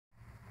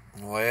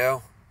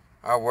Well,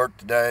 I worked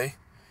today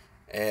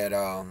at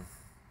I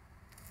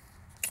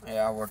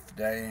worked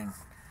today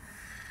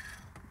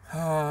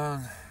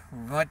and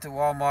we went to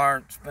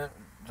Walmart, spent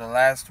the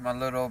last of my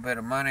little bit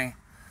of money.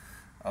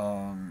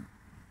 Um,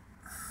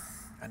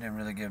 I didn't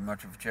really get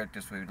much of a check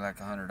this week, like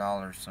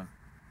 $100, so it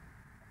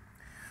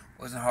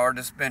wasn't hard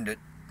to spend it.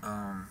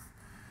 Um,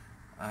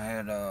 I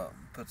had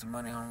put some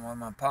money on one of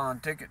my pawn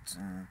tickets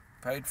and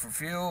paid for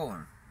fuel,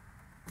 and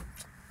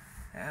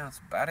yeah, that's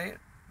about it.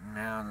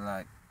 Now I'm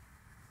like,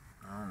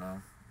 I don't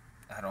know,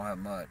 I don't have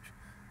much,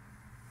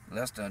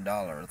 less than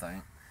 $1, I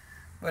think.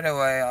 But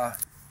anyway,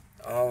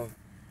 I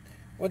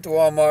went to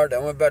Walmart. I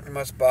went back to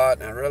my spot,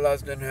 and I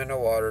realized I didn't have no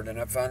water. Then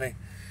I finally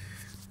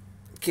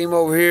came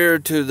over here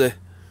to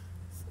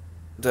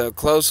the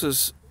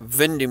closest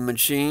vending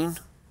machine.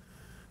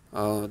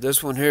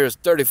 This one here is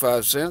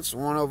 35 cents. The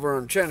one over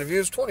on Channel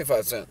is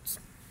 25 cents.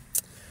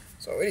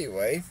 So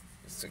anyway,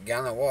 it's a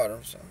gallon of water.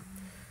 So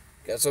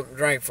got something to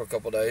drink for a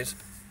couple days.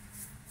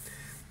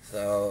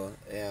 So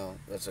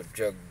that's a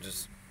jug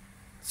just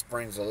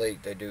springs a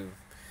leak. They do.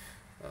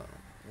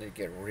 Need to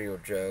get a real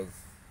jug.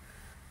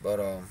 But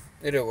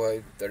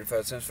anyway,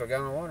 35 cents for a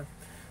gallon of water.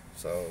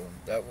 So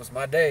that was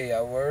my day.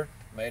 I worked,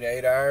 made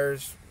 8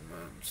 hours.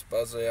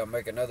 Supposedly I'll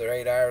make another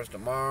 8 hours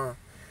tomorrow.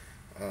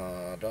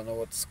 I don't know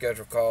what the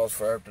schedule calls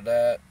for after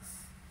that.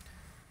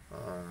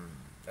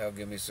 That'll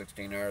give me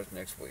 16 hours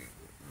next week,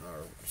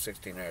 or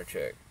 16-hour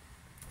check.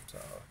 So,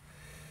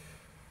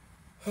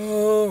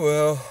 oh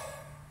well,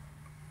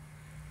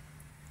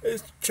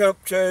 it's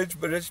chump change,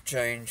 but it's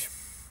change.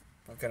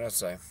 What can I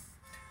say?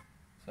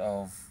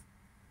 So,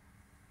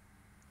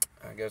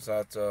 I guess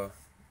that's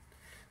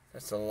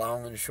the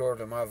long and short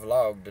of my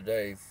vlog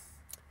today.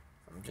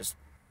 I'm just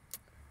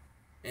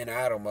in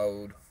idle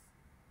mode.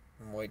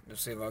 I'm waiting to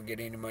see if I'll get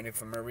any money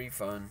from my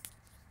refund.